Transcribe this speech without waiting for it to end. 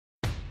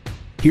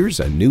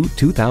Here's a new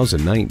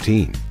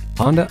 2019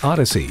 Honda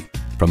Odyssey.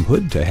 From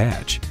hood to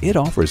hatch, it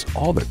offers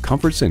all the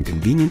comforts and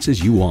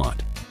conveniences you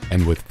want.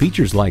 And with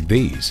features like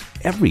these,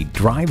 every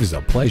drive is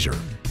a pleasure.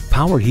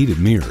 Power heated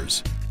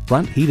mirrors,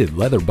 front heated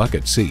leather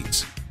bucket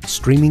seats,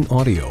 streaming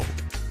audio,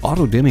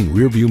 auto dimming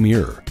rear view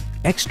mirror,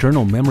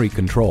 external memory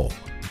control,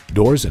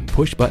 doors and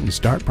push button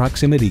start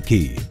proximity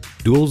key,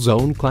 dual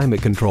zone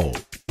climate control,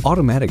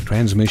 automatic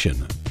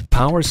transmission,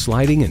 power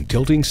sliding and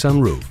tilting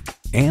sunroof,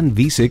 and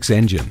V6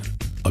 engine.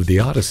 Of the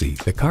Odyssey,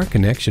 the Car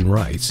Connection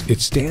writes,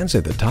 it stands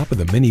at the top of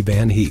the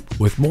minivan heap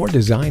with more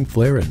design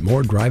flair and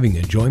more driving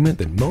enjoyment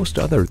than most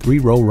other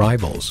three-row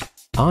rivals.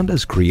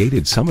 Honda's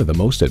created some of the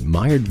most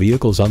admired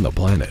vehicles on the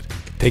planet.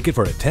 Take it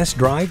for a test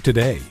drive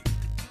today.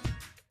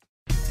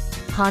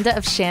 Honda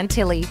of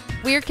Chantilly.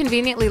 We're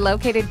conveniently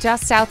located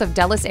just south of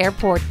Dulles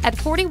Airport at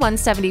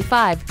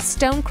 4175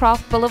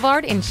 Stonecroft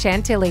Boulevard in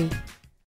Chantilly.